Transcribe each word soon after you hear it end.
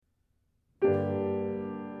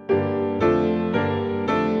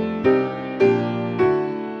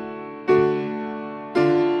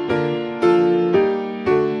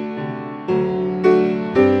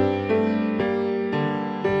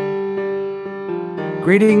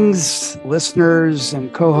Greetings, listeners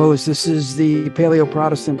and co-hosts. This is the Paleo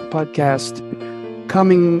Protestant podcast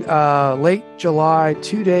coming late July,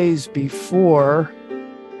 2 days before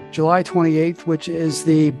July 28th, which is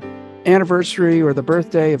the anniversary or the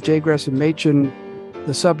birthday of J. Gresham Machen,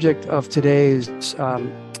 the subject of today's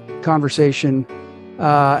conversation.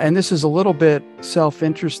 And this is a little bit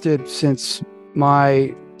self-interested since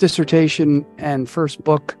my dissertation and first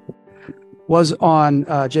book was on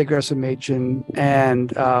J. Gresham Machen,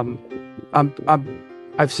 and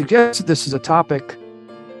I've suggested this as a topic,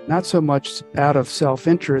 not so much out of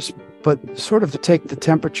self-interest, but sort of to take the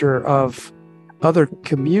temperature of other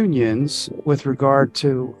communions with regard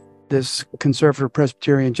to this conservative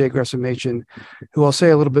Presbyterian J. Gresham Machen, who I'll say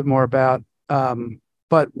a little bit more about.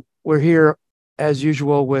 But we're here, as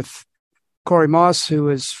usual, with Corey Moss, who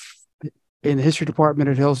is in the history department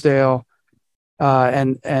at Hillsdale,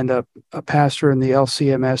 and a pastor in the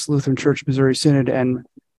LCMS, Lutheran Church Missouri Synod, and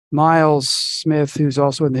Miles Smith, who's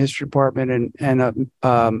also in the history department and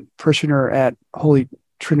a parishioner at Holy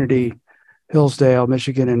Trinity, Hillsdale,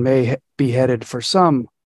 Michigan, and may be headed for some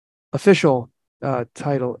official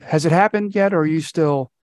title. Has it happened yet, or are you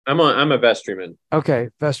still? I'm a vestryman. Okay,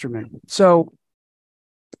 vestryman. So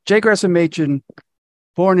J. Gresham Machen,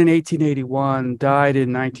 born in 1881, died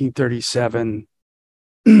in 1937.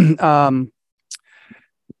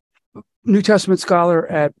 New Testament scholar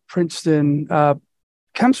at Princeton,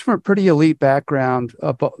 comes from a pretty elite background,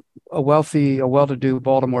 a well-to-do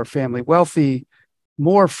Baltimore family, wealthy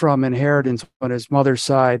more from inheritance on his mother's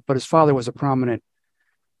side, but his father was a prominent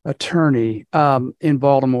attorney in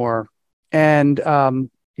Baltimore. And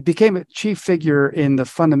he became a chief figure in the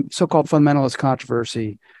so-called fundamentalist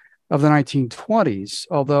controversy of the 1920s,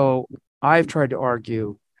 although I've tried to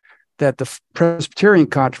argue that the Presbyterian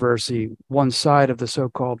controversy, one side of the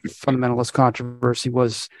so-called fundamentalist controversy,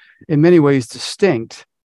 was in many ways distinct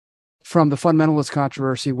from the fundamentalist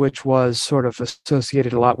controversy, which was sort of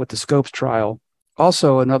associated a lot with the Scopes trial.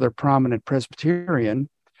 Also, another prominent Presbyterian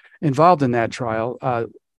involved in that trial,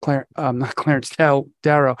 not Clarence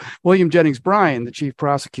Darrow, William Jennings Bryan, the chief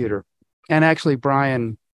prosecutor. And actually,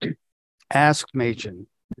 Bryan asked Machen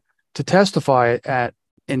to testify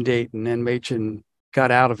in Dayton, and Machen got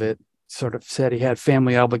out of it. Sort of said he had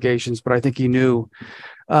family obligations, but I think he knew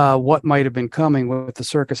what might have been coming with the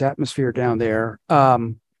circus atmosphere down there.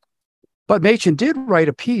 But Machen did write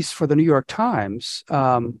a piece for the New York Times in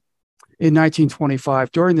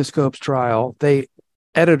 1925 during the Scopes trial.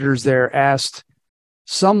 Editors there asked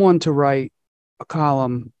someone to write a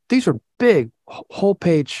column. These are big whole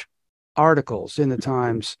page articles in the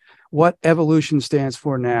Times, what evolution stands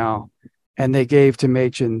for now. And they gave to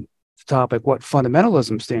Machen topic what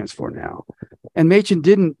fundamentalism stands for now. And Machen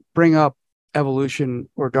didn't bring up evolution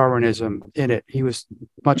or Darwinism in it. He was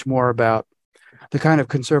much more about the kind of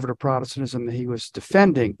conservative Protestantism that he was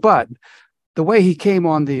defending. But the way he came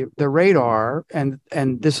on the radar, and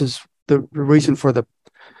this is the reason for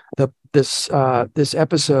this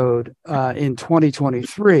episode in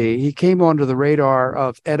 2023, he came onto the radar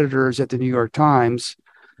of editors at the New York Times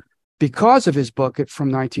because of his book from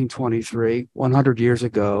 1923, 100 years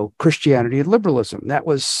ago, Christianity and Liberalism. That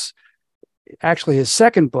was actually his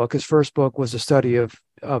second book. His first book was a study of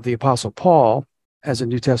the Apostle Paul. As a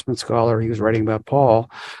New Testament scholar, he was writing about Paul.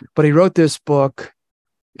 But he wrote this book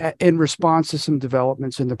in response to some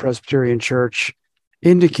developments in the Presbyterian Church,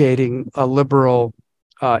 indicating a liberal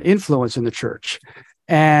influence in the church.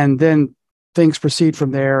 And then things proceed from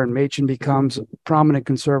there, and Machen becomes a prominent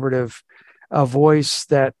conservative, a voice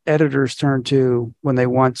that editors turn to when they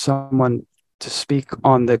want someone to speak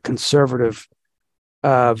on the conservative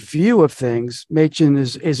view of things. Machen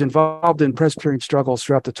is involved in Presbyterian struggles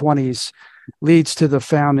throughout the 20s, leads to the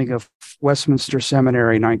founding of Westminster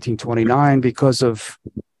Seminary in 1929 because of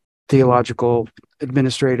theological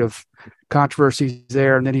administrative controversies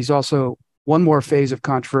there. And then he's also one more phase of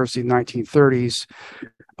controversy in the 1930s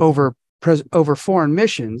over foreign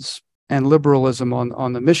missions and liberalism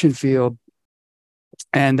on the mission field.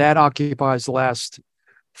 And that occupies the last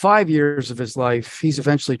 5 years of his life. He's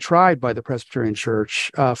eventually tried by the Presbyterian Church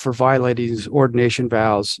for violating his ordination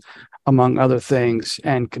vows, among other things,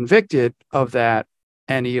 and convicted of that.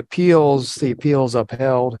 And he appeals. The appeal is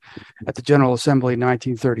upheld at the General Assembly in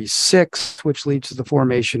 1936, which leads to the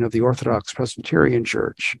formation of the Orthodox Presbyterian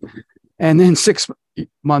Church. And then 6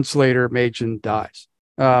 months later, Machen dies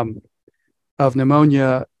of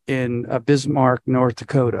pneumonia in Bismarck, North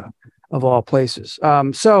Dakota, of all places.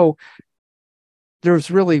 So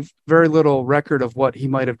there's really very little record of what he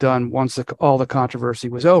might have done once all the controversy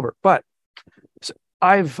was over. But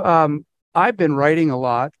I've been writing a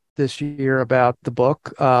lot this year about the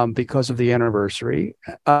book because of the anniversary.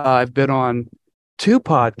 I've been on 2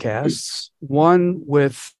 podcasts, one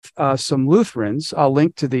with some Lutherans. I'll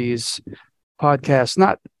link to these podcasts.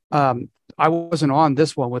 Not, I wasn't on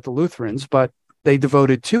this one with the Lutherans, but they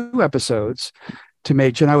devoted 2 episodes to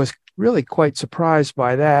Machen. I was really quite surprised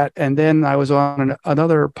by that. And then I was on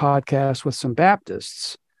another podcast with some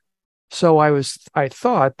Baptists. So I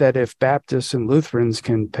thought that if Baptists and Lutherans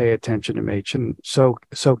can pay attention to Machen, so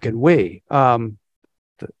can we. The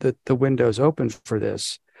window's open for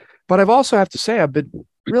this. But I've also have to say I've been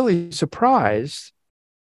really surprised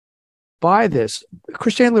by this.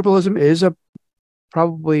 Christianity Liberalism is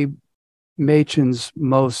probably Machen's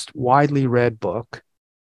most widely read book.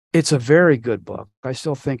 It's a very good book. I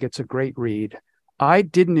still think it's a great read. I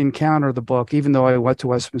didn't encounter the book, even though I went to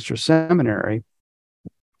Westminster Seminary.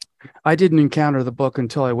 I didn't encounter the book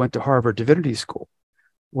until I went to Harvard Divinity School,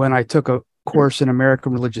 when I took a course in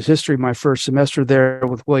American religious history my first semester there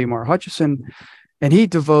with William R. Hutchison, and he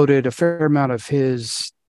devoted a fair amount of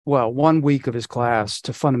his, 1 week of his class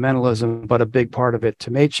to fundamentalism, but a big part of it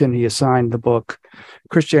to Machen. He assigned the book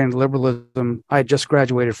Christianity Liberalism. I had just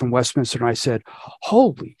graduated from Westminster, and I said,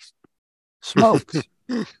 holy smokes,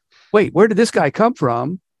 wait, where did this guy come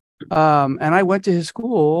from? And I went to his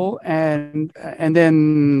school, and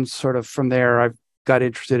then sort of from there, I got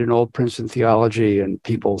interested in old Princeton theology, and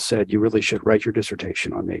people said, you really should write your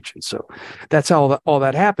dissertation on Machen. So that's how all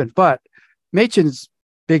that happened. But Machen's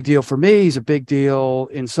big deal for me. He's a big deal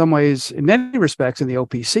in some ways, in many respects, in the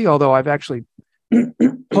OPC, although I've actually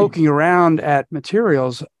poking around at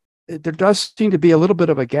materials, there does seem to be a little bit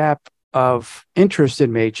of a gap of interest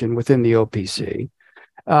in Machen within the OPC.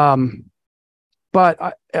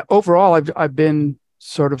 But overall, I've been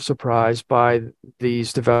sort of surprised by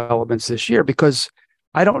these developments this year, because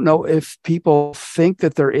I don't know if people think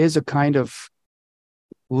that there is a kind of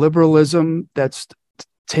liberalism that's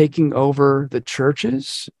taking over the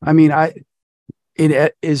churches. I mean,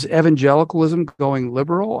 is evangelicalism going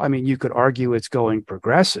liberal? I mean, you could argue it's going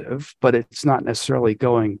progressive, but it's not necessarily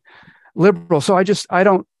going liberal. So I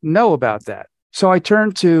don't know about that. So I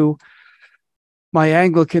turned to my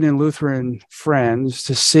Anglican and Lutheran friends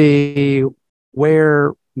to see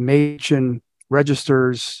where Machen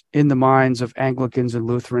registers in the minds of Anglicans and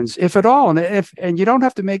Lutherans, if at all. And you don't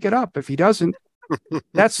have to make it up. If he doesn't,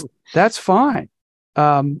 that's fine.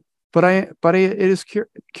 But it is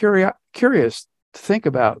curious to think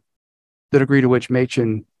about the degree to which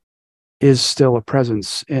Machen is still a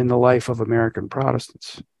presence in the life of American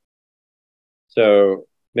Protestants. So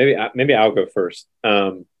maybe I'll go first.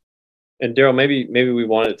 And Daryl, maybe we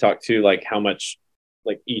wanted to talk to like how much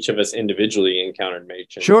like each of us individually encountered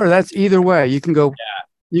Machen. Sure, that's either way. You can go. Yeah.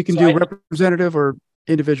 You can do representative or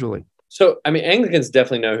individually. So, I mean, Anglicans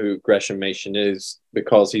definitely know who Gresham Machen is,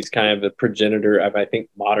 because he's kind of the progenitor of, I think,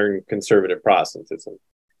 modern conservative Protestantism,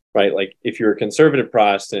 right? Like, if you're a conservative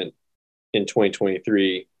Protestant in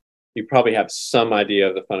 2023, you probably have some idea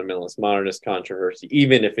of the fundamentalist modernist controversy,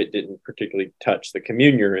 even if it didn't particularly touch the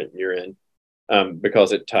commune you're in,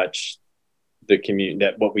 because it touched the commune,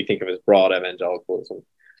 that what we think of as broad evangelicalism.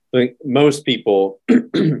 I think most people,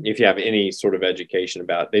 if you have any sort of education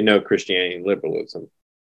about it, they know Christianity and liberalism.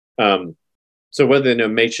 So whether they know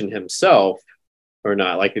Machen himself or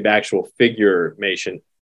not, like the actual figure Machen,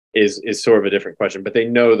 is sort of a different question. But they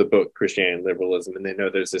know the book Christianity and Liberalism, and they know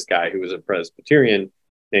there's this guy who was a Presbyterian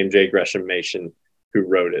named J. Gresham Machen who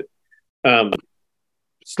wrote it. So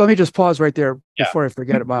let me just pause right there before I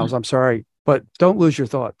forget it, Miles. I'm sorry, but don't lose your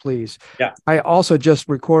thought, please. Yeah. I also just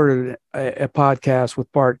recorded a podcast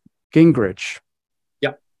with Bart Gingrich,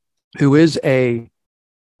 who is a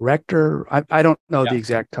rector, I don't know the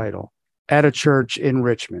exact title, at a church in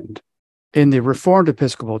Richmond, in the Reformed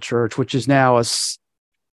Episcopal Church, which is now a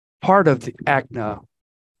part of the ACNA.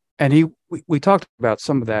 And we talked about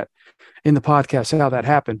some of that in the podcast, how that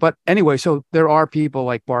happened. But anyway, so there are people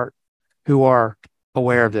like Bart who are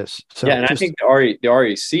aware of this. So and I think the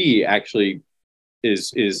REC actually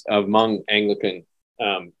is among Anglican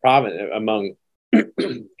province, among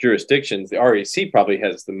jurisdictions. The REC probably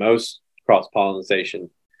has the most cross-pollination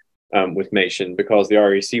with Machen, because the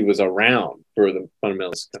REC was around for the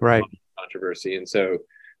fundamentalist controversy. And so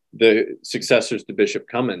the successors to Bishop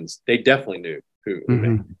Cummins, they definitely knew who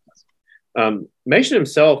Machen was. Machen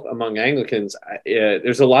himself, among Anglicans,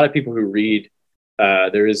 there's a lot of people who read.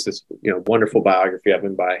 There is this wonderful biography of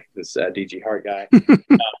him by this D.G. Hart guy.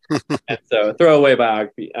 And so a throwaway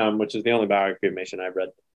biography, which is the only biography of Machen I've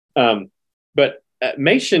read. But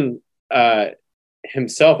Machen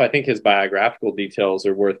himself, I think his biographical details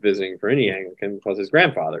are worth visiting for any Anglican, because his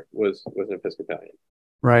grandfather was an Episcopalian.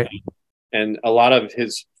 Right. And a lot of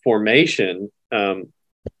his formation,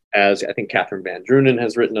 as I think Catherine Van Drunen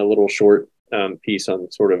has written a little short piece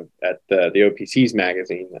on sort of at the OPC's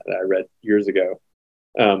magazine that I read years ago,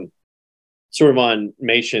 sort of on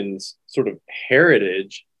Machen's sort of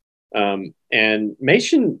heritage. And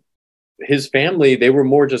Machen, his family, they were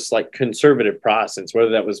more just like conservative Protestants,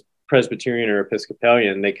 whether that was Presbyterian or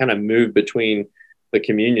Episcopalian. They kind of moved between the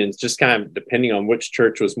communions, just kind of depending on which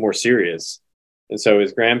church was more serious. And so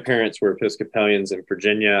his grandparents were Episcopalians in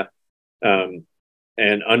Virginia, and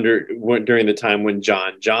during the time when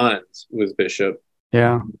John Johns was bishop.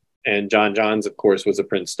 Yeah. And John Johns, of course, was a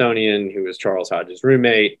Princetonian who was Charles Hodge's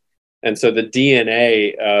roommate. And so the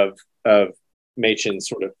DNA of Machen's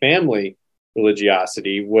sort of family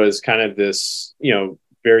religiosity was kind of this,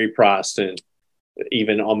 very Protestant,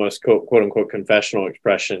 even almost quote unquote confessional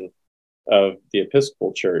expression of the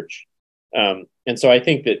Episcopal Church. And so I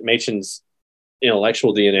think that Machen's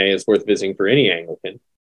intellectual DNA is worth visiting for any Anglican,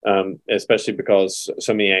 especially because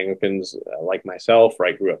so many Anglicans, like myself,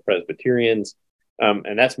 right, grew up Presbyterians.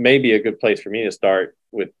 And that's maybe a good place for me to start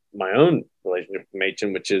with my own relationship with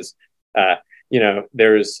Machen, which is,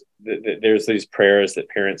 there's these prayers that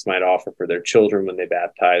parents might offer for their children when they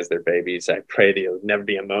baptize their babies. I pray there'll never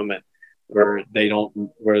be a moment where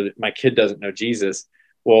my kid doesn't know Jesus.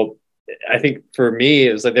 Well, I think for me,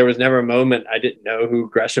 it was like there was never a moment I didn't know who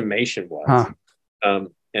Gresham Machen was.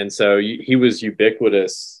 And so he was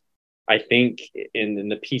ubiquitous, I think, in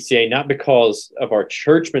the PCA, not because of our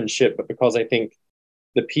churchmanship, but because I think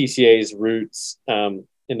the PCA's roots in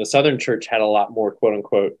the Southern Church had a lot more, quote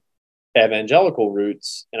unquote, evangelical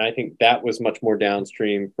roots. And I think that was much more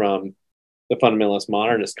downstream from the fundamentalist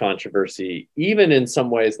modernist controversy, even in some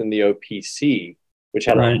ways than the OPC, which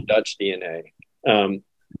had a lot of Dutch DNA.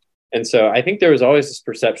 And so I think there was always this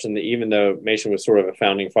perception that even though Machen was sort of a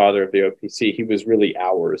founding father of the OPC, he was really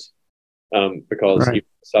ours, because he was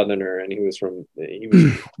a Southerner and he was from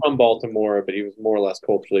Baltimore, but he was more or less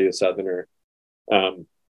culturally a Southerner.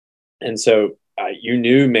 And so you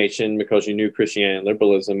knew Machen because you knew Christianity and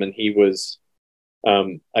liberalism, and he was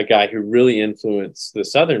a guy who really influenced the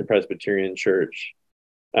Southern Presbyterian Church.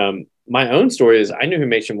 My own story is I knew who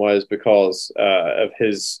Machen was because of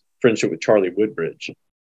his friendship with Charlie Woodbridge.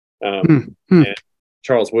 And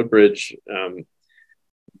Charles Woodbridge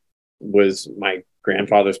was my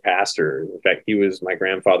grandfather's pastor. In fact, he was my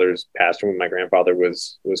grandfather's pastor when my grandfather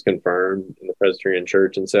was confirmed in the Presbyterian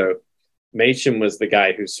Church. And so Machen was the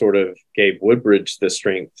guy who sort of gave Woodbridge the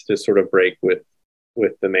strength to sort of break with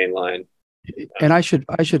the main line. And I should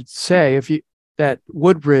say that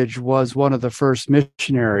Woodbridge was one of the first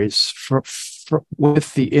missionaries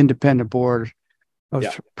with the Independent Board of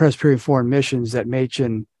Presbyterian Foreign Missions that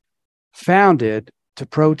Machen founded to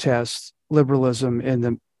protest liberalism in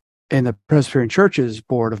the Presbyterian Church's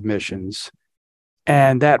Board of Missions.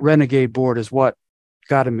 And that renegade board is what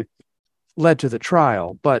led to the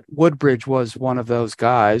trial. But Woodbridge was one of those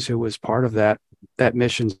guys who was part of that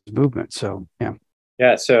missions movement. So, yeah.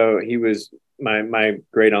 Yeah. So he was, my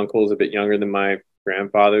great uncle is a bit younger than my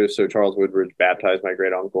grandfather. So Charles Woodbridge baptized my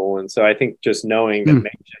great uncle. And so I think just knowing that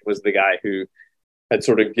Machen was the guy who had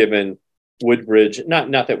sort of given Woodbridge, not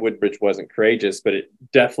that Woodbridge wasn't courageous, but it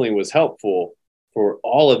definitely was helpful for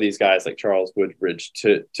all of these guys like Charles Woodbridge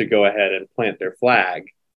to go ahead and plant their flag,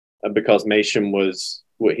 because Machen was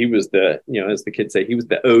he was the, as the kids say, he was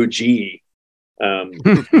the OG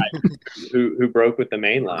who broke with the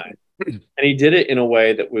main line, and he did it in a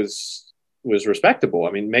way that was respectable.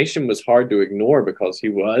 I mean, Machen was hard to ignore because he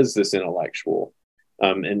was this intellectual,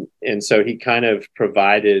 and so he kind of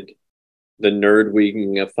provided the nerd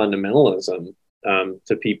wing of fundamentalism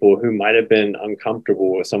to people who might have been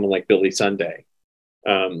uncomfortable with someone like Billy Sunday.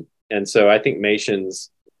 And so I think Machen's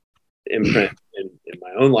imprint in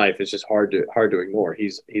my own life is just hard to ignore.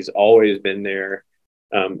 He's always been there.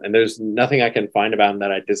 And there's nothing I can find about him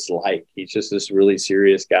that I dislike. He's just this really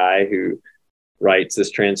serious guy who writes this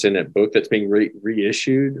transcendent book that's being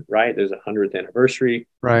reissued, right? There's 100th anniversary.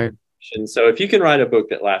 Right. And so if you can write a book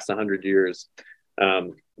that lasts 100 years,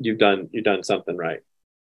 you've done something right.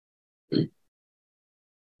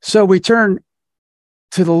 So we turn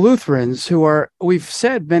to the Lutherans, who we've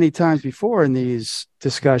said many times before in these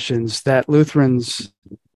discussions that Lutherans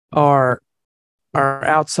are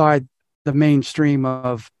outside the mainstream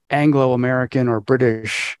of Anglo-American or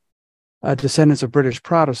British descendants of British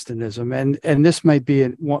Protestantism, and this might be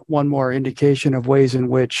one more indication of ways in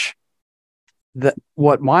which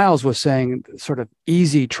what Miles was saying, sort of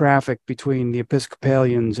easy traffic between the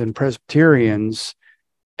Episcopalians and Presbyterians,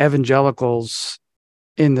 evangelicals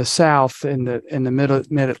in the South, in the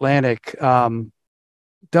mid-Atlantic,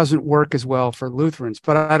 doesn't work as well for Lutherans.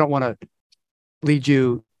 But I don't want to lead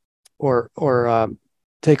you or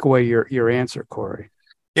take away your answer, Corey.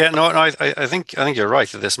 Yeah, no, I think you're right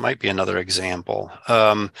that this might be another example.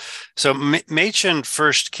 So Machen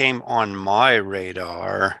first came on my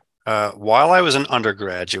radar while I was an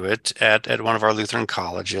undergraduate at one of our Lutheran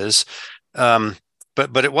colleges, um,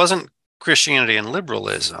 but it wasn't Christianity and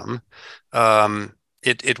liberalism.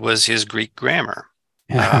 It was his Greek grammar.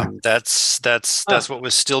 Yeah. That's what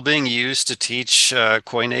was still being used to teach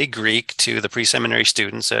Koine Greek to the pre-seminary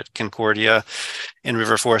students at Concordia in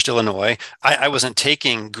River Forest, Illinois. I wasn't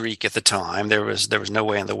taking Greek at the time. There was no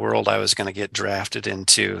way in the world I was going to get drafted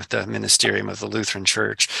into the ministerium of the Lutheran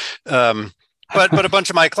Church. But a bunch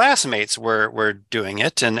of my classmates were doing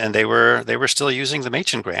it, and they were still using the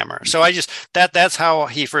Machen grammar. So I just that's how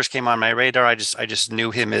he first came on my radar. I just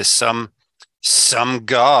knew him as some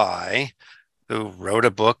guy who wrote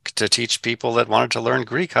a book to teach people that wanted to learn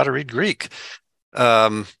Greek how to read Greek.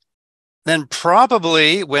 Um, then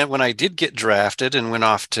probably when I did get drafted and went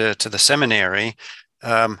off to the seminary,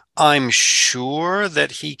 I'm sure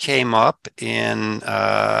that he came up in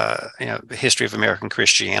history of American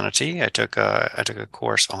Christianity. I took a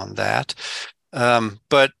course on that,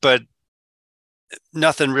 but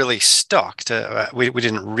nothing really stuck. We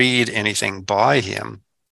didn't read anything by him.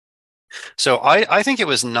 So I think it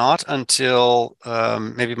was not until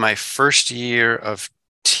maybe my first year of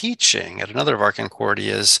teaching at another of our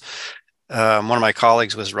Concordias. One of my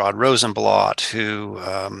colleagues was Rod Rosenblatt, who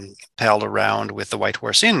palled around with the White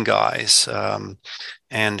Horse Inn guys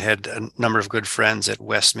and had a number of good friends at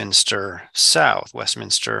Westminster South,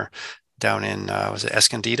 Westminster down in, was it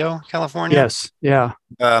Escondido, California? Yes. Yeah.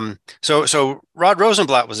 So Rod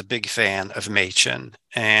Rosenblatt was a big fan of Machen,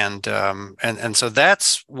 and so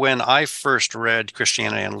that's when I first read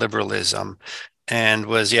Christianity and Liberalism, and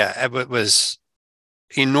was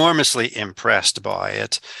enormously impressed by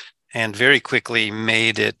it, and very quickly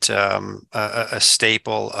made it a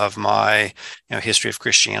staple of my history of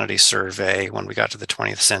Christianity survey when we got to the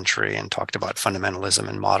 20th century and talked about fundamentalism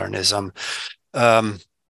and modernism.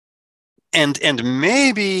 And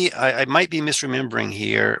maybe I might be misremembering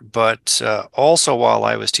here, but also while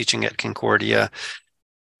I was teaching at Concordia,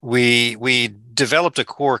 we developed a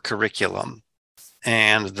core curriculum,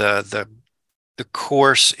 and the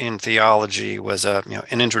course in theology was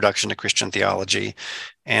an introduction to Christian theology,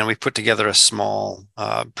 and we put together a small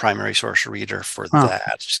primary source reader for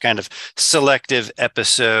that, just kind of selective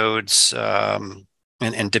episodes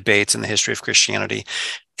and debates in the history of Christianity.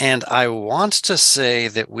 And I want to say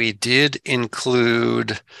that we did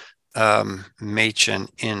include Machen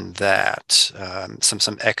in that,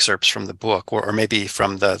 some excerpts from the book, or maybe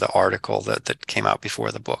from the article that came out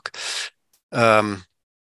before the book.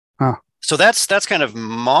 So that's kind of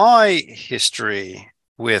my history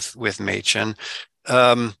with Machen.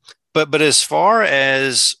 But as far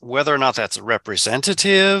as whether or not that's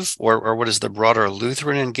representative or what is the broader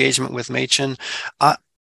Lutheran engagement with Machen,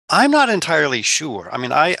 I'm not entirely sure. I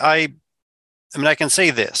mean, I can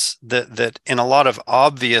say this, that in a lot of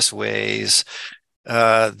obvious ways,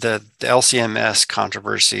 the LCMS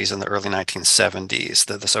controversies in the early 1970s,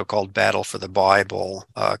 the so-called battle for the Bible,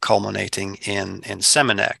 culminating in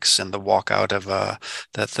Seminex and the walkout of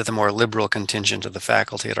the more liberal contingent of the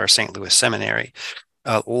faculty at our St. Louis seminary.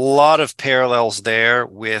 A lot of parallels there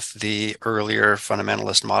with the earlier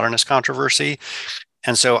fundamentalist modernist controversy.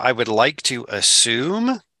 And so I would like to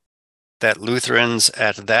assume that Lutherans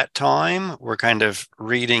at that time were kind of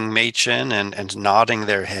reading Machen and nodding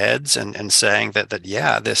their heads and saying that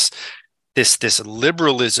yeah, this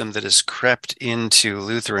liberalism that has crept into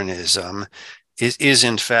Lutheranism is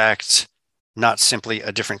in fact not simply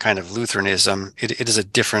a different kind of Lutheranism. It is a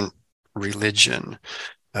different religion,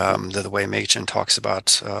 the way Machen talks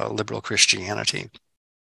about liberal Christianity.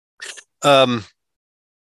 One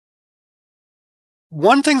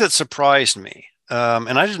thing that surprised me,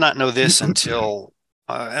 and I did not know this until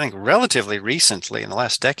I think relatively recently, in the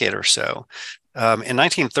last decade or so. In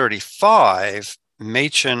 1935,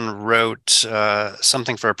 Machen wrote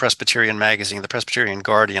something for a Presbyterian magazine, the Presbyterian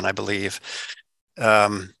Guardian, I believe,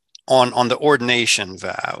 on the ordination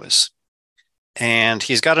vows. And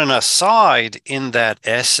he's got an aside in that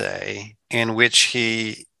essay in which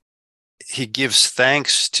he gives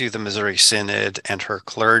thanks to the Missouri Synod and her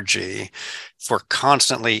clergy for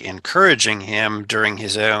constantly encouraging him during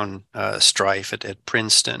his own strife at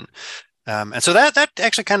Princeton. And so that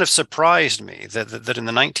actually kind of surprised me that in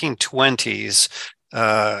the 1920s,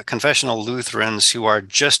 confessional Lutherans who are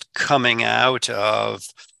just coming out of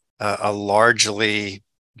a largely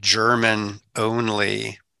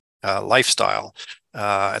German-only lifestyle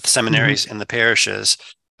at the seminaries in the parishes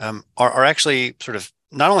are actually sort of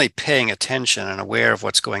not only paying attention and aware of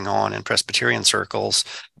what's going on in Presbyterian circles,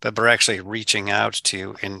 but are actually reaching out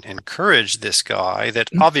to encourage this guy that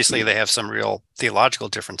obviously they have some real theological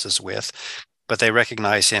differences with, but they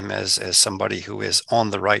recognize him as somebody who is on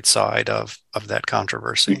the right side of that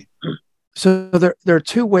controversy. So there are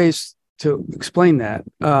two ways to explain that.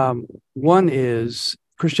 One is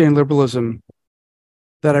Christian liberalism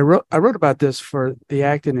that I wrote about this for the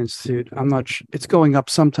Acton Institute. I'm not sure, it's going up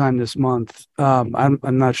sometime this month. I'm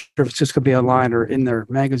not sure if it's just going to be online or in their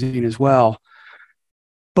magazine as well.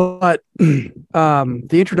 But the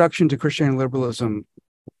introduction to Christian liberalism,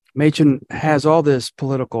 Machen has all this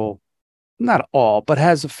political, not all, but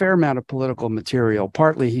has a fair amount of political material.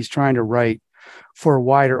 Partly he's trying to write for a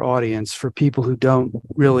wider audience, for people who don't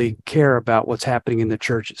really care about what's happening in the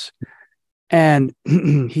churches. And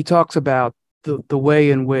he talks about the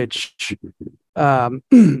way in which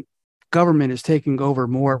government is taking over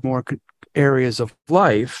more and more areas of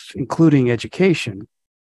life, including education.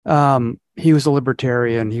 He was a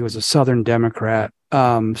libertarian. He was a Southern Democrat.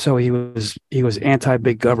 So he was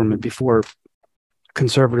anti-big government before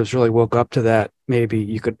conservatives really woke up to that, maybe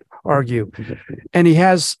you could argue. And he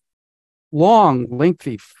has long,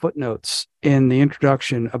 lengthy footnotes in the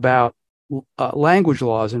introduction about language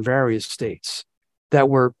laws in various states that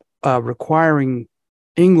were requiring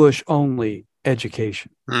English-only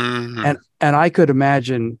education. Mm-hmm. And I could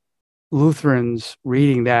imagine Lutherans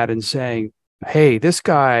reading that and saying, hey, this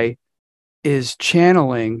guy is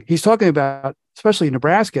channeling, he's talking about, especially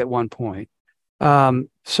Nebraska at one point.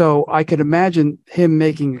 So I could imagine him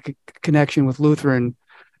making a connection with Lutheran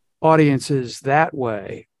audiences that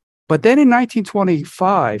way. But then in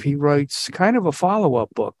 1925, he writes kind of a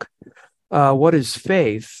follow-up book, What is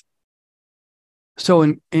Faith?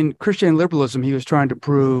 So in Christian liberalism, he was trying to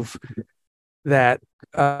prove that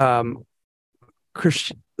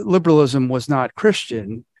liberalism was not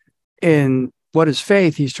Christian. In What is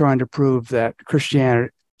Faith, he's trying to prove that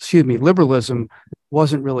liberalism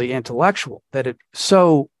wasn't really intellectual, that it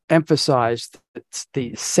so emphasized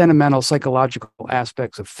the sentimental psychological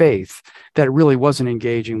aspects of faith that it really wasn't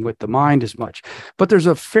engaging with the mind as much. But there's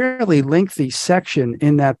a fairly lengthy section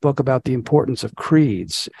in that book about the importance of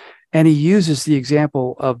creeds. And he uses the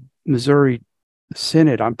example of Missouri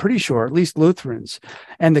Synod, I'm pretty sure, at least Lutherans,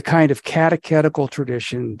 and the kind of catechetical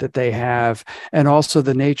tradition that they have, and also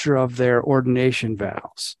the nature of their ordination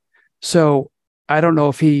vows. So I don't know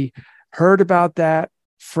if he heard about that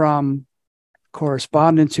from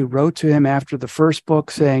correspondents who wrote to him after the first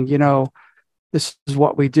book saying, this is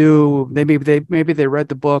what we do. Maybe they read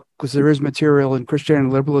the book because there is material in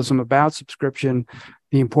Christianity liberalism about subscription,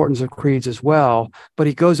 the importance of creeds as well. But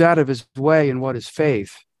he goes out of his way in What is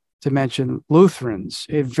Faith to mention Lutherans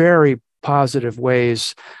in very positive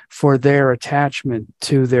ways for their attachment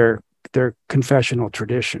to their confessional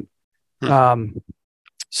tradition.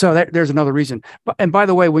 So there's another reason. And by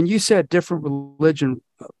the way, when you said different religion,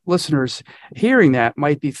 listeners hearing that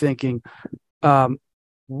might be thinking,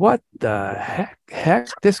 what the heck?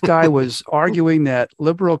 This guy was arguing that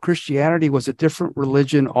liberal Christianity was a different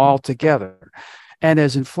religion altogether. And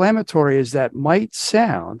as inflammatory as that might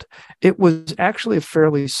sound, it was actually a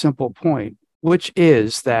fairly simple point, which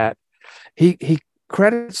is that he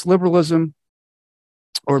credits liberalism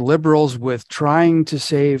or liberals with trying to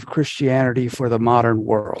save Christianity for the modern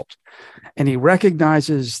world. And he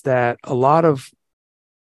recognizes that a lot of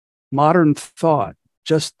modern thought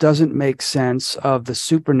just doesn't make sense of the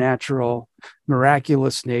supernatural,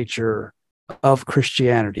 miraculous nature of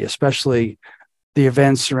Christianity, especially the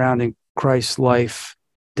events surrounding Christ's life,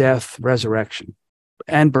 death, resurrection,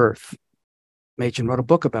 and birth. Machen wrote a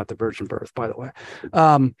book about the virgin birth, by the way.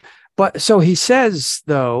 But so he says,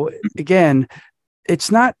 though, again,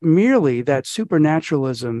 it's not merely that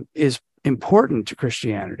supernaturalism is important to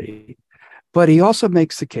Christianity, but he also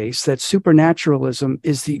makes the case that supernaturalism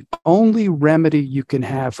is the only remedy you can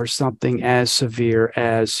have for something as severe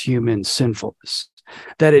as human sinfulness.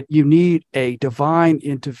 That you need a divine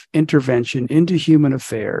intervention into human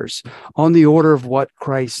affairs on the order of what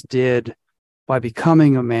Christ did by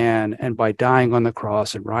becoming a man and by dying on the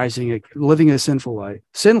cross and living a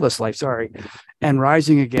sinless life, and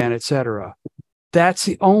rising again, etc. That's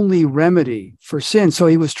the only remedy for sin. So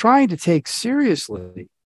he was trying to take seriously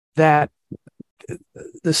that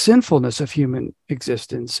the sinfulness of human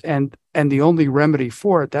existence and the only remedy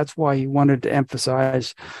for it. That's why he wanted to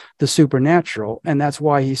emphasize the supernatural. And that's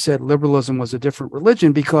why he said liberalism was a different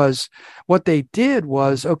religion, because what they did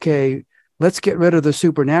was, okay, let's get rid of the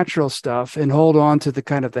supernatural stuff and hold on to the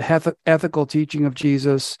kind of the ethical teaching of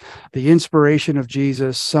Jesus, the inspiration of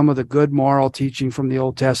Jesus, some of the good moral teaching from the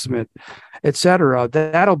Old Testament, etc.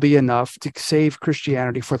 That'll be enough to save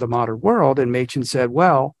Christianity for the modern world. And Machen said,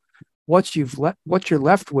 well, what you're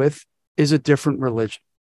left with is a different religion.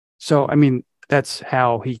 So, I mean, that's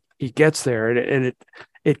how he gets there. And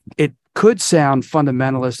it could sound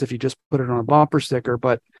fundamentalist if you just put it on a bumper sticker,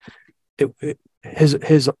 but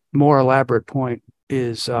his more elaborate point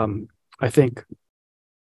is, I think,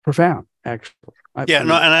 profound, actually.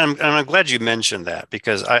 And I'm glad you mentioned that,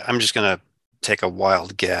 because I'm just going to take a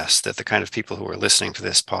wild guess that the kind of people who are listening to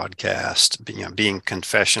this podcast, being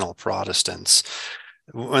confessional Protestants,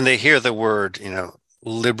 when they hear the word,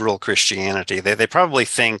 liberal Christianity, they probably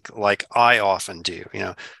think, like I often do,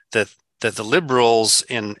 that the liberals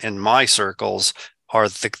in my circles are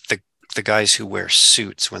the guys who wear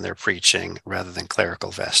suits when they're preaching rather than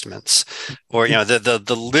clerical vestments, or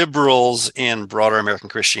the liberals in broader American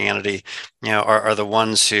Christianity, are the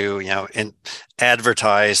ones who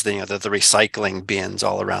advertise the recycling bins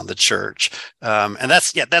all around the church, and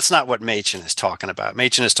that's not what Machen is talking about.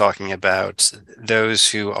 Machen is talking about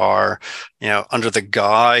those who are under the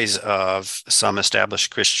guise of some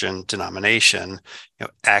established Christian denomination,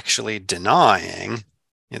 actually denying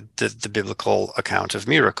the biblical account of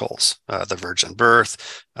miracles, the virgin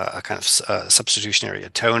birth, a kind of substitutionary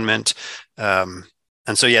atonement, and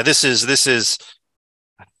so this is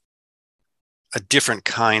a different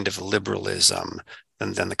kind of liberalism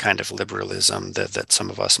than the kind of liberalism that some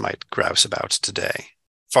of us might grouse about today.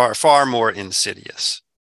 Far more insidious.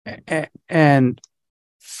 And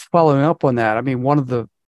following up on that, I mean, one of the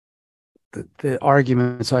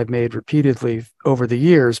arguments I've made repeatedly over the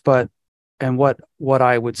years, and what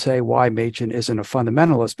I would say why Machen isn't a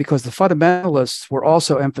fundamentalist, because the fundamentalists were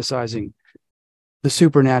also emphasizing the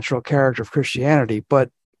supernatural character of Christianity. But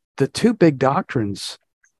the two big doctrines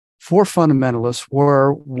for fundamentalists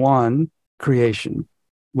were, one, creation,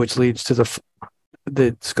 which leads to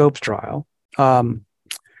the Scopes trial.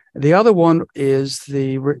 The other one is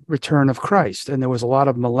the return of Christ. And there was a lot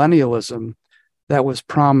of millennialism that was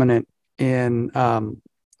prominent in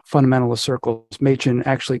fundamentalist circles. Machen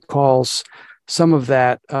actually calls some of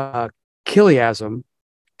that chiliasm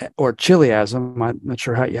or chiliasm. I'm not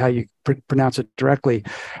sure how you pronounce it directly.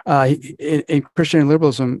 In Christian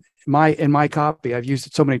liberalism, in my copy, I've used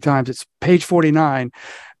it so many times. It's page 49.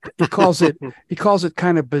 He calls it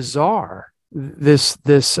kind of bizarre. This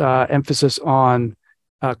emphasis on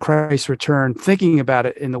Christ's return, thinking about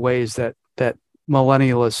it in the ways that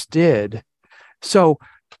millennialists did. So.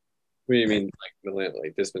 What do you mean,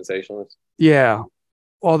 like dispensationalists? Yeah,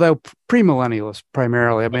 although premillennialists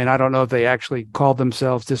primarily. I mean, I don't know if they actually call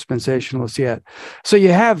themselves dispensationalists yet. So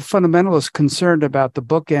you have fundamentalists concerned about the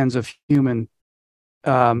bookends of human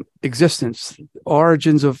existence,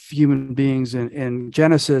 origins of human beings in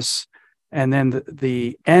Genesis, and then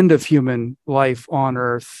the end of human life on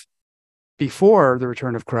earth before the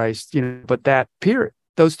return of Christ. But that period,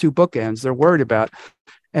 those two bookends, they're worried about.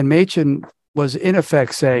 And Machen was in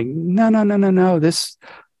effect saying, no, this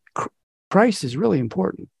Christ is really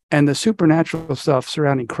important. And the supernatural stuff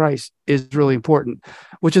surrounding Christ is really important,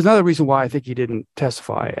 which is another reason why I think he didn't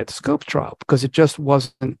testify at the Scopes trial, because it just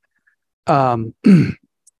wasn't,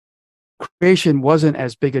 creation wasn't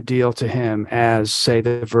as big a deal to him as, say,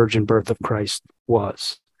 the virgin birth of Christ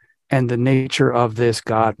was, and the nature of this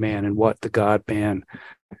God-man and what the God-man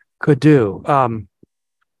could do.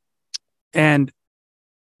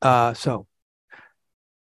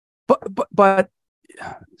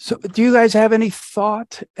 So do you guys have any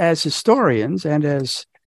thought as historians and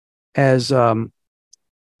as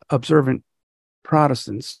observant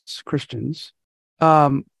Protestants, Christians,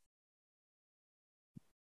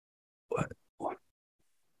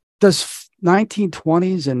 does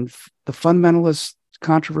 1920s and the fundamentalist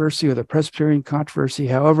controversy or the Presbyterian controversy,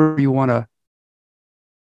 however you want to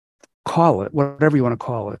call it, whatever you want to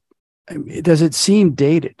call it, does it seem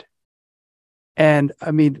dated? And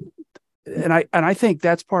I mean, and I think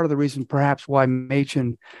that's part of the reason perhaps why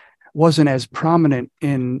Machen wasn't as prominent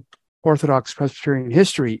in Orthodox Presbyterian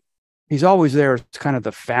history. He's always there as kind of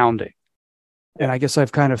the founding. And I guess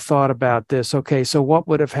I've kind of thought about this. Okay, so what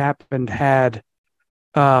would have happened had,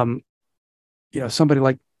 somebody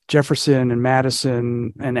like Jefferson and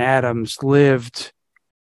Madison and Adams lived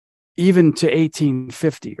even to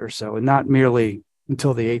 1850 or so, and not merely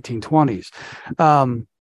until the 1820s.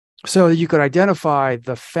 So you could identify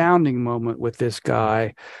the founding moment with this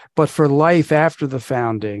guy, but for life after the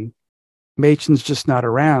founding, Machen's just not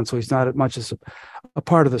around, so he's not as much as a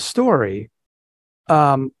part of the story.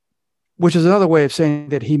 which is another way of saying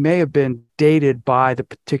that he may have been dated by the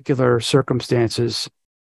particular circumstances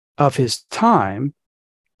of his time.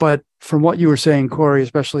 But from what you were saying, Corey,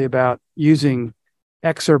 especially about using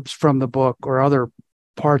excerpts from the book or other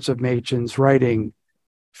parts of Machen's writing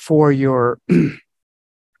for your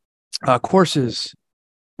courses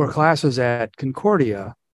or classes at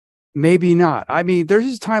Concordia, maybe not. I mean, there's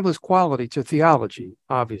this timeless quality to theology,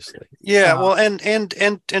 obviously. Yeah, well, and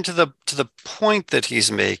to the point that he's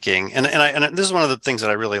making, and this is one of the things that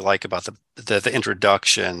I really like about the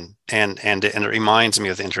introduction, and it reminds me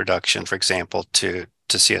of the introduction, for example, to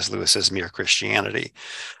C.S. Lewis's Mere Christianity,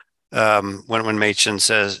 when Machen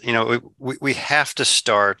says, we have to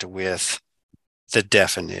start with the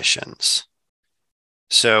definitions.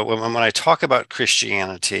 So when I talk about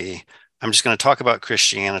Christianity, I'm just going to talk about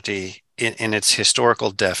Christianity in its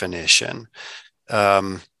historical definition.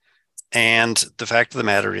 And the fact of the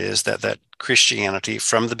matter is that Christianity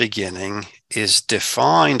from the beginning is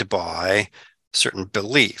defined by certain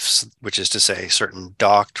beliefs, which is to say certain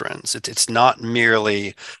doctrines. It's not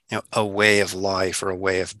merely a way of life or a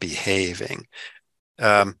way of behaving.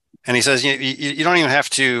 And he says you don't even have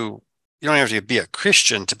to be a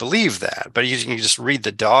Christian to believe that, but you just read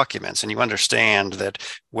the documents and you understand that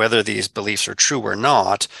whether these beliefs are true or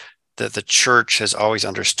not, that the church has always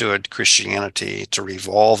understood Christianity to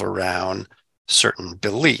revolve around certain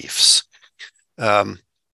beliefs. And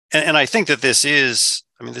I think that this is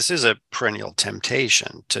a perennial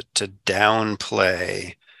temptation to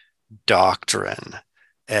downplay doctrine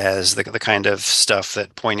as the kind of stuff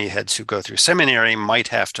that pointy heads who go through seminary might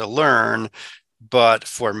have to learn. But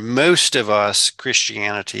for most of us,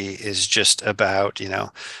 Christianity is just about,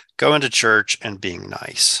 going to church and being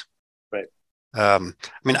nice. Right.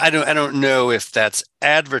 I don't know if that's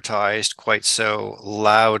advertised quite so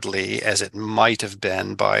loudly as it might have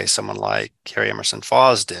been by someone like Harry Emerson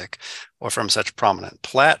Fosdick, or from such prominent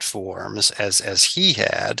platforms as he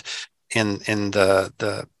had in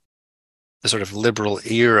the sort of liberal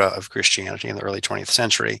era of Christianity in the early 20th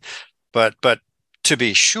century. But to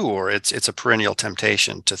be sure, it's a perennial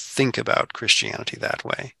temptation to think about Christianity that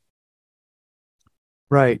way.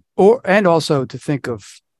 Right. And also to think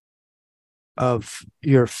of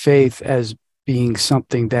your faith as being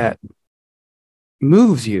something that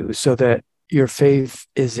moves you, so that your faith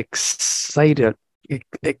is excited. It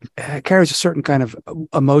carries a certain kind of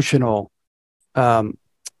emotional output.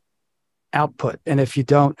 And if you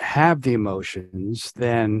don't have the emotions,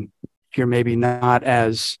 then you're maybe not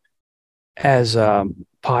as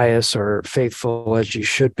pious or faithful as you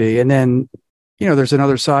should be. And then, there's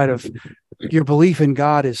another side of your belief in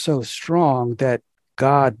God is so strong that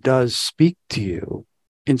God does speak to you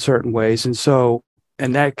in certain ways.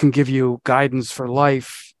 And that can give you guidance for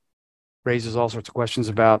life, raises all sorts of questions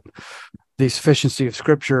about the sufficiency of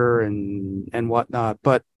scripture and whatnot.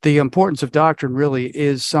 But the importance of doctrine really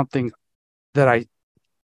is something that I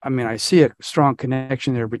see a strong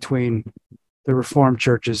connection there between the Reformed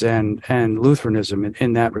churches and Lutheranism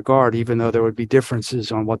in that regard, even though there would be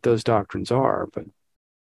differences on what those doctrines are.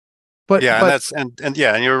 But yeah, and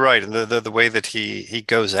you're right. And the way that he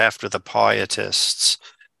goes after the pietists,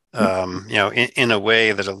 in a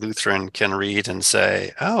way that a Lutheran can read and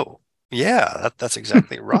say, oh, yeah, that's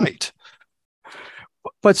exactly right.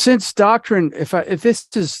 But since doctrine, if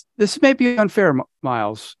this may be unfair,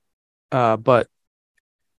 Miles, but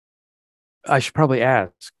I should probably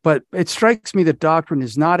ask, but it strikes me that doctrine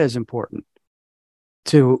is not as important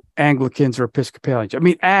to Anglicans or Episcopalians.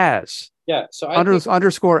 So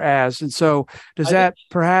underscore as. And so does that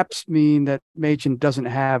perhaps mean that Machen doesn't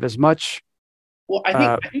have as much? Well,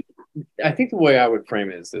 I think the way I would frame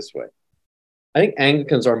it is this way. I think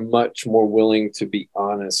Anglicans are much more willing to be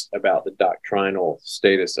honest about the doctrinal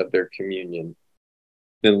status of their communion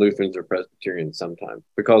than Lutherans or Presbyterians sometimes,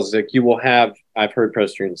 because I've heard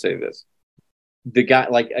Presbyterians say this. A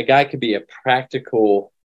guy could be a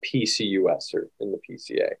practical PCUSer in the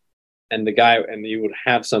PCA. And you would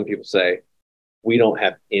have some people say, we don't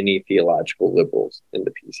have any theological liberals in the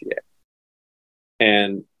PCA.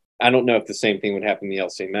 And I don't know if the same thing would happen in the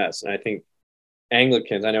LCMS. And I think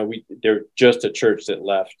Anglicans, they're just a church that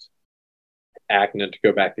left Acton to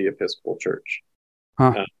go back to the Episcopal Church.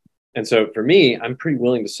 Huh. And so for me, I'm pretty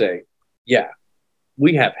willing to say, yeah,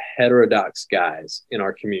 we have heterodox guys in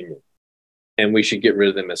our communion, and we should get rid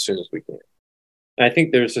of them as soon as we can. And I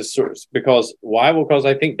think there's this because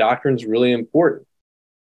I think doctrine is really important.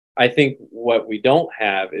 I think what we don't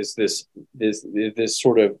have is this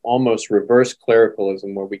sort of almost reverse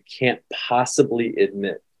clericalism where we can't possibly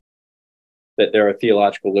admit that there are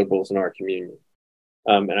theological liberals in our communion.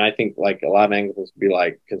 And I think like a lot of Anglicans would be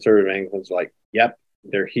like, conservative Anglicans are like, yep,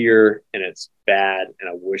 they're here and it's bad, and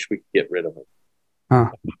I wish we could get rid of them. Huh.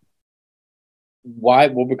 Why?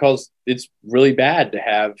 Well, because it's really bad to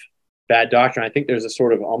have bad doctrine. I think there's a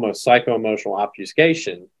sort of almost psycho-emotional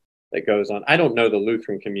obfuscation that goes on. I don't know the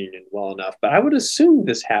Lutheran communion well enough, but I would assume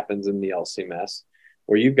this happens in the LCMS,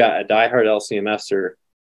 where you've got a diehard LCMSer.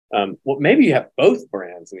 Well, maybe you have both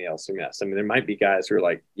brands in the LCMS. I mean, there might be guys who are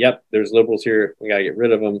like, yep, there's liberals here, we got to get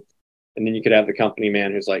rid of them. And then you could have the company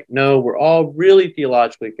man who's like, no, we're all really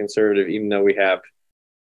theologically conservative, even though we have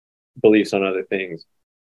beliefs on other things.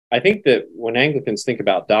 I think that when Anglicans think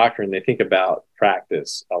about doctrine, they think about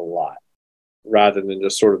practice a lot rather than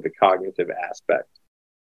just sort of the cognitive aspect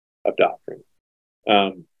of doctrine.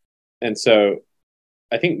 And so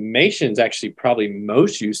I think Machen's actually probably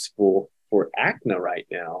most useful for ACNA right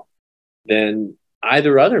now than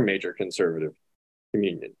either other major conservative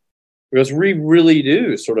communion. Because we really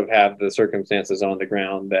do sort of have the circumstances on the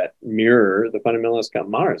ground that mirror the fundamentalist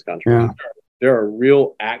modernist controversy. Yeah. There are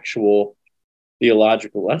real, actual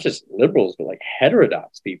theological, not just liberals, but like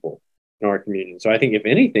heterodox people in our communion. So I think, if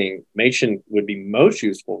anything, Machen would be most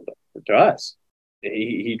useful to us.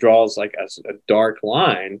 He draws like a dark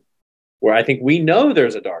line where I think we know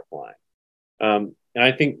there's a dark line. And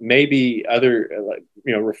I think maybe other,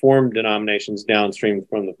 Reformed denominations downstream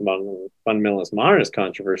from the fundamentalist modernist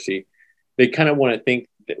controversy, they kind of want to think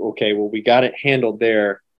that, okay, well, we got it handled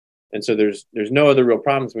there, and so there's no other real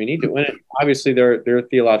problems. We need to win it. Obviously, there are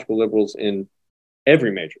theological liberals in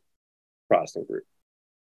every major Protestant group.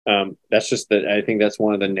 That's just that. I think that's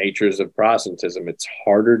one of the natures of Protestantism. It's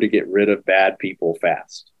harder to get rid of bad people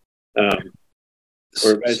fast,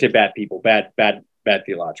 or I say bad people, bad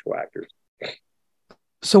theological actors.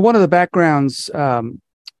 So one of the backgrounds, or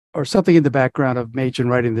something in the background of Machen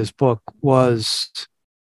writing this book, was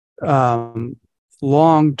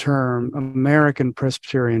long-term American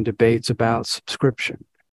Presbyterian debates about subscription,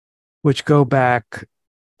 which go back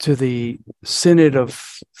to the Synod of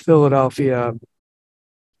Philadelphia,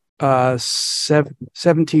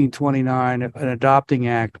 1729, an adopting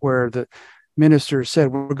act where the ministers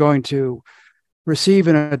said, we're going to receive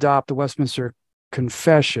and adopt the Westminster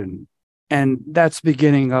Confession. And that's the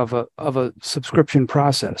beginning of a subscription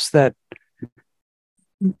process that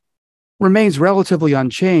remains relatively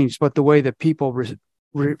unchanged, but the way that people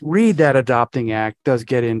read that adopting act does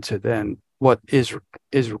get into then what is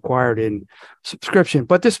required in subscription.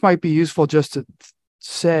 But this might be useful just to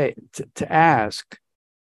say, to ask,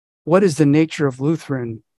 what is the nature of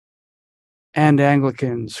Lutheran and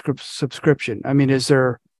Anglican subscription? I mean, is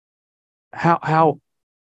there, how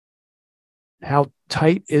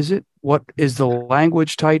tight is it? What is the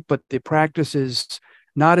language tight, but the practice is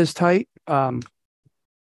not as tight? Yeah,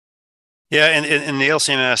 and in the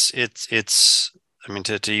LCMS, it's I mean,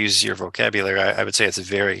 to use your vocabulary, I would say it's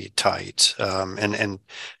very tight, and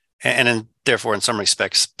therefore, in some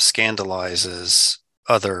respects, scandalizes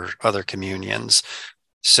other communions.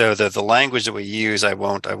 So the language that we use, I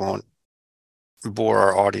won't bore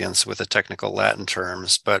our audience with the technical Latin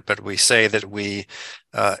terms, but we say that we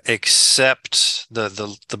accept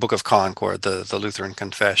the Book of Concord, the Lutheran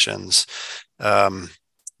Confessions,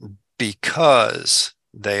 because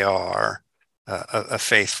they are a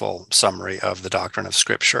faithful summary of the doctrine of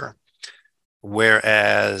Scripture.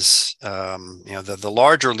 Whereas, the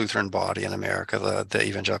larger Lutheran body in America, the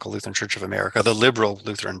Evangelical Lutheran Church of America, the liberal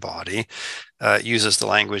Lutheran body, uses the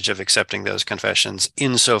language of accepting those confessions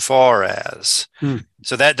insofar as.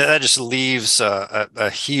 So that just leaves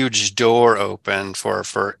a huge door open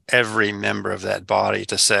for every member of that body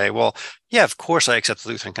to say, well, yeah, of course I accept the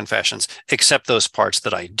Lutheran confessions, except those parts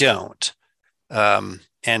that I don't.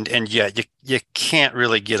 And yet you can't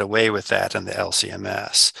really get away with that in the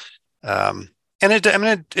LCMS. And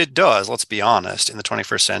it does, let's be honest, in the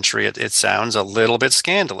 21st century, it sounds a little bit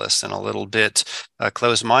scandalous and a little bit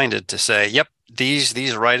close-minded to say, yep,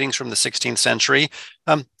 these writings from the 16th century,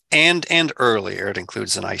 and earlier, it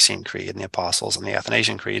includes the Nicene Creed and the Apostles and the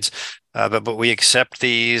Athanasian Creeds, but we accept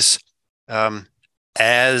these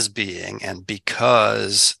as being, and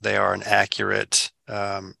because they are an accurate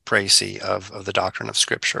précis of the doctrine of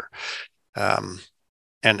Scripture. And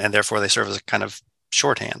therefore they serve as a kind of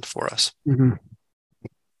shorthand for us. Mm-hmm.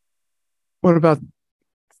 What about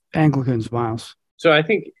Anglicans, Miles? So I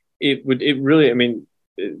think it really, I mean,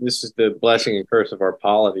 this is the blessing and curse of our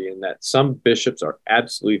polity, in that some bishops are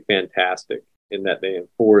absolutely fantastic in that they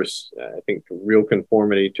enforce, I think, real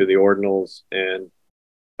conformity to the ordinals and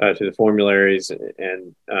to the formularies,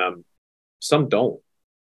 and some don't.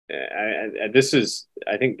 I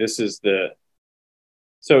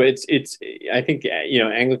think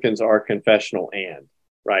Anglicans are confessional, and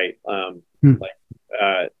right? Hmm.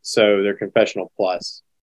 So they're confessional plus,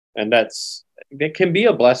 and that can be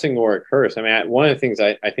a blessing or a curse. I mean, one of the things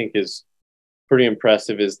I think is pretty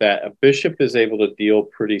impressive is that a bishop is able to deal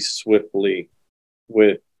pretty swiftly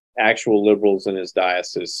with actual liberals in his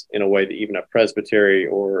diocese in a way that even a presbytery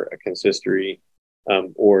or a consistory,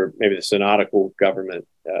 or maybe the synodical government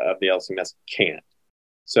of the LCMS can't.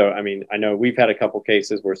 So, I mean, I know we've had a couple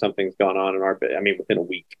cases where something's gone on within a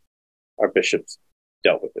week, our bishops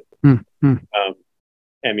dealt with it. Hmm.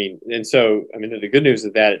 And so, I mean, the good news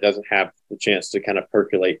is that it doesn't have the chance to kind of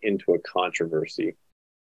percolate into a controversy.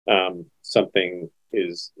 Something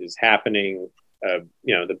is happening.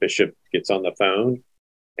 The bishop gets on the phone,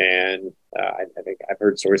 and I think I've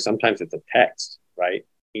heard stories. Sometimes it's a text, right?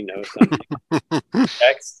 He knows something.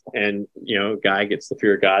 Text, and guy gets the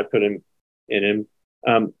fear of God put in him.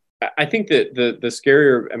 I think that the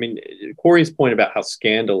scarier. I mean, Corey's point about how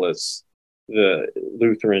scandalous the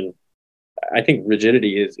Lutheran. I think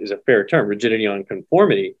rigidity is a fair term. Rigidity on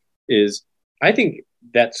conformity is. I think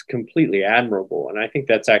that's completely admirable, and I think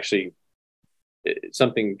that's actually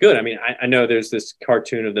something good. I mean, I know there's this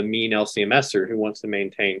cartoon of the mean LCMSer who wants to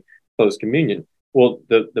maintain closed communion. Well,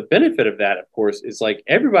 the benefit of that, of course, is like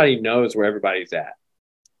everybody knows where everybody's at.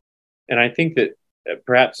 And I think that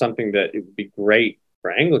perhaps something that it would be great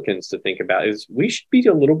for Anglicans to think about is we should be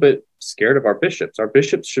a little bit scared of our bishops. Our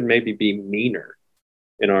bishops should maybe be meaner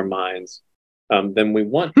in our minds than we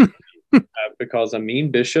want to be, because a mean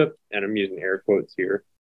bishop, and I'm using air quotes here,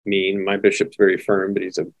 mean. My bishop's very firm, but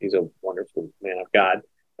he's a wonderful man of God.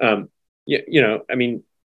 I mean,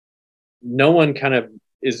 no one kind of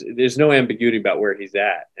there's no ambiguity about where he's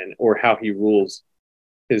at or how he rules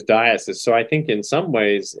his diocese. So I think in some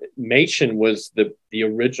ways, Machen was the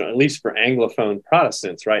original, at least for Anglophone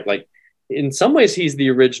Protestants, right? Like in some ways, he's the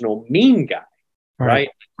original mean guy, right?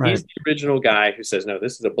 He's the original guy who says, no,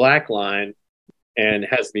 this is a black line and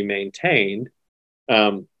has to be maintained.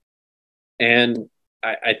 And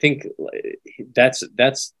I think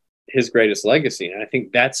that's his greatest legacy. And I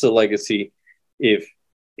think that's a legacy if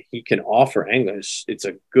he can offer English, it's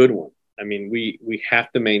a good one. I mean, we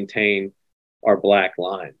have to maintain our black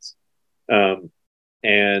lines.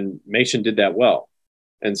 And Machen did that well.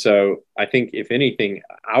 And so I think, if anything,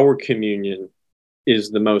 our communion is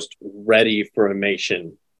the most ready for a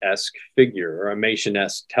Machen-esque figure or a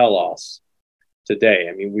Machen-esque telos today.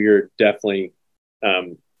 I mean, we are definitely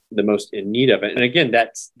the most in need of it. And again,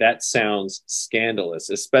 that sounds scandalous,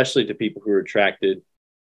 especially to people who are attracted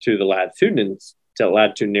to the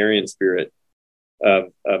latitudinarian spirit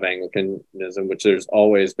of Anglicanism, which there's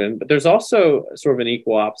always been, but there's also sort of an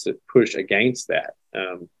equal opposite push against that.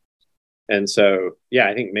 And so, yeah,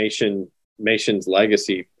 I think Machen's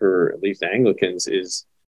legacy for at least Anglicans is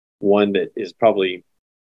one that is probably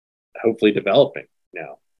hopefully developing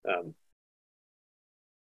now.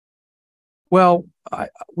 Well,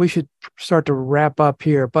 we should start to wrap up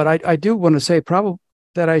here, but I do want to say probably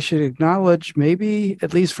that I should acknowledge, maybe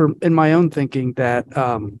at least in my own thinking, that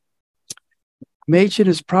Machen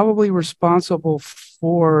is probably responsible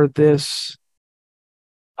for this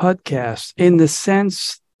podcast in the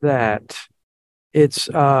sense that it's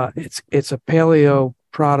a paleo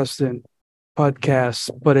Protestant podcast,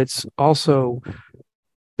 but it's also a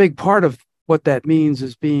big part of what that means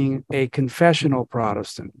is being a confessional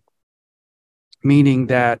Protestant, meaning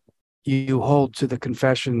that you hold to the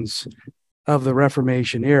confessions of the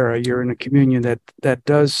Reformation era. You're in a communion that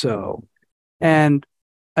does so. And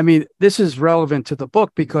I mean, this is relevant to the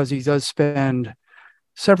book because he does spend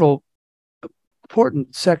several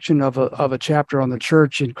important section of a chapter on the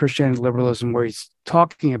church and Christianity and liberalism, where he's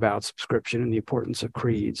talking about subscription and the importance of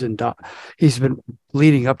creeds. And he's been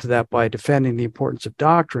leading up to that by defending the importance of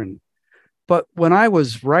doctrine. But when I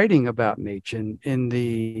was writing about Machen in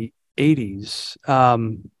the 80s,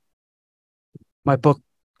 my book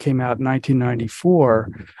came out in 1994,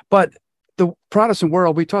 but the Protestant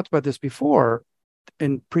world, we talked about this before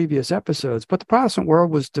in previous episodes, but the Protestant world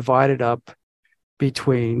was divided up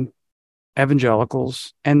between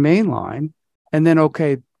evangelicals and mainline. And then, they're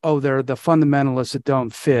the fundamentalists that don't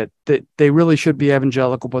fit, that they really should be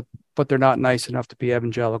evangelical, but they're not nice enough to be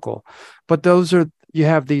evangelical. But you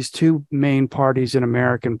have these two main parties in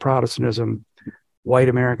American Protestantism, white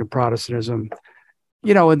American Protestantism.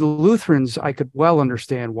 And the Lutherans, I could well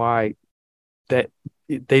understand why that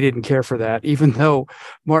they didn't care for that, even though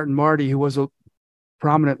Martin Marty, who was a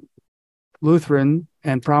prominent Lutheran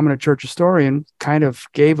and prominent church historian, kind of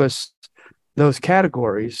gave us those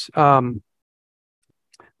categories. But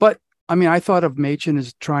I thought of Machen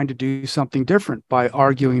as trying to do something different by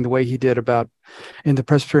arguing the way he did about in the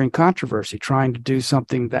Presbyterian controversy, trying to do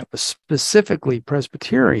something that was specifically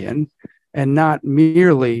Presbyterian and not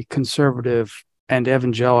merely conservative and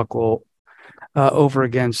evangelical over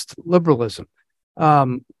against liberalism.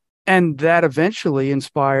 And that eventually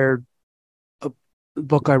inspired a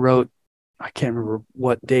book I wrote, I can't remember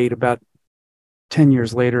what date, about 10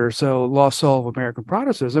 years later or so, Lost Soul of American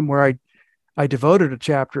Protestantism, where I devoted a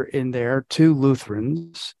chapter in there to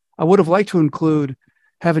Lutherans. I would have liked to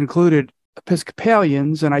have included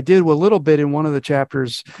Episcopalians, and I did a little bit in one of the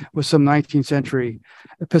chapters with some 19th century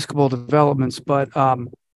Episcopal developments. But I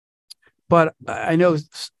know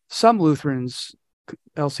some Lutherans,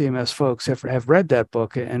 LCMS folks, have read that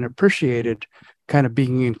book and appreciated kind of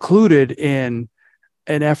being included in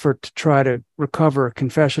an effort to try to recover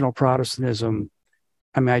confessional Protestantism.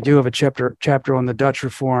 I do have a chapter on the Dutch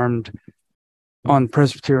Reformed, on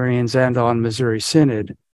Presbyterians, and on Missouri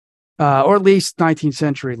Synod, or at least 19th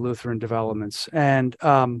century Lutheran developments. And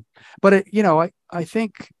but I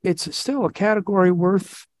think it's still a category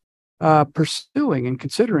worth pursuing and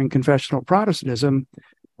considering confessional Protestantism.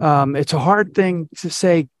 It's a hard thing to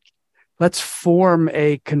say, let's form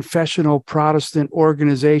a confessional Protestant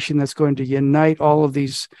organization that's going to unite all of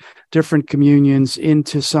these different communions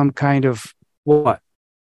into some kind of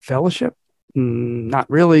fellowship? Not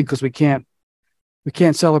really, because we can't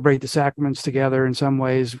celebrate the sacraments together in some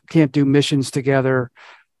ways. We can't do missions together.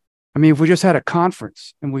 If we just had a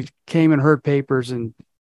conference and we came and heard papers and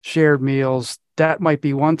shared meals, that might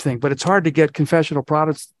be one thing, but it's hard to get confessional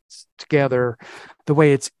Protestants together the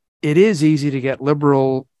way it is easy to get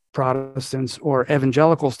liberal Protestants or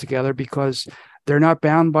evangelicals together, because they're not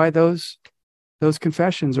bound by those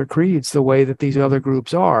confessions or creeds the way that these other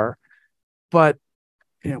groups are. But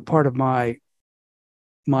part of my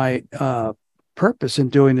purpose in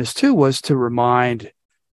doing this too was to remind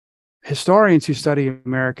historians who study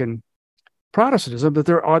American Protestantism that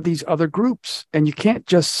there are these other groups, and you can't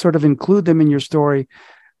just sort of include them in your story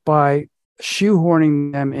by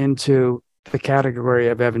shoehorning them into the category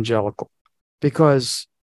of evangelical, because,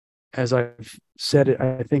 as I've said it,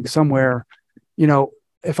 I think somewhere,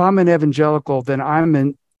 if I'm an evangelical, then I'm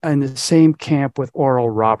in the same camp with Oral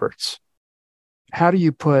Roberts. How do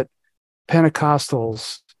you put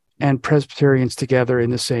Pentecostals and Presbyterians together in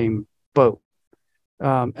the same boat?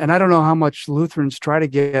 And I don't know how much Lutherans try to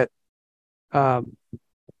get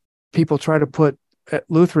people try to put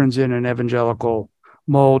Lutherans in an evangelical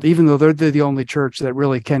mold, even though they're the only church that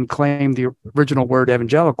really can claim the original word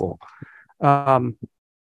evangelical.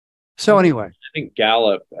 So anyway, I think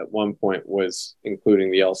Gallup at one point was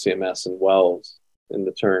including the LCMS and Wells in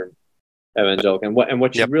the term evangelical. And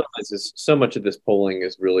what you realize is so much of this polling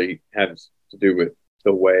is really has to do with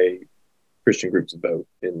the way Christian groups vote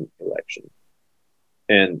in elections.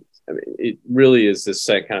 And it really is this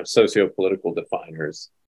kind of socio-political definers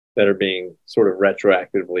that are being sort of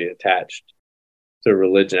retroactively attached to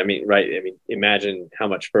religion. Imagine how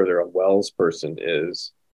much further a Wells person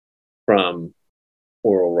is from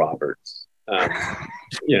Oral Roberts.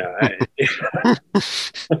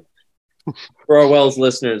 For our Wells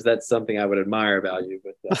listeners, that's something I would admire about you.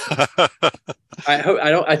 But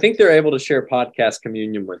I think they're able to share podcast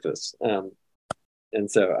communion with us,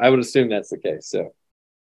 and so I would assume that's the case. So,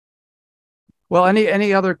 well,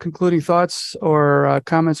 any other concluding thoughts or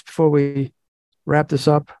comments before we wrap this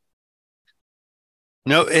up?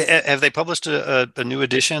 No. Have they published a new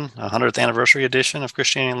edition, a 100th anniversary edition of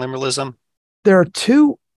Christianity and Liberalism? There are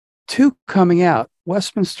two coming out.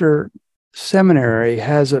 Westminster Seminary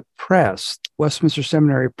has a press, Westminster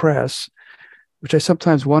Seminary Press, which I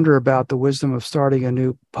sometimes wonder about the wisdom of starting a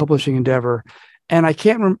new publishing endeavor. And I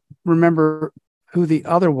can't remember who the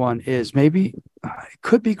other one is. Maybe it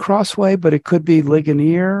could be Crossway, but it could be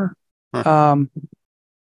Ligonier.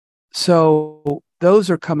 So those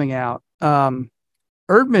are coming out.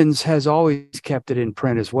 Erdman's has always kept it in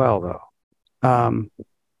print as well, though.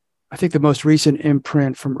 I think the most recent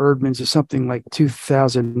imprint from Erdman's is something like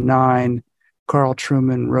 2009. Carl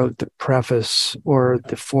Truman wrote the preface or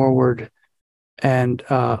the foreword. And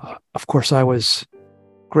of course, I was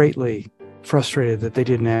greatly frustrated that they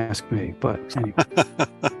didn't ask me. But anyway,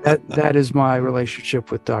 that is my relationship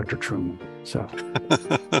with Dr. Truman. So,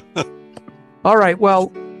 all right.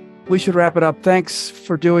 Well, we should wrap it up. Thanks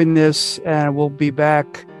for doing this. And we'll be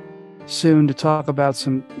back soon to talk about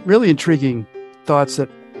some really intriguing thoughts that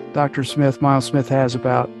Dr. Smith, Miles Smith, has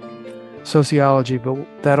about sociology, but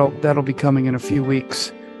that'll be coming in a few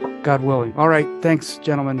weeks, God willing. All right. Thanks,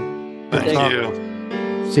 gentlemen. Thank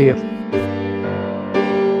you. See you.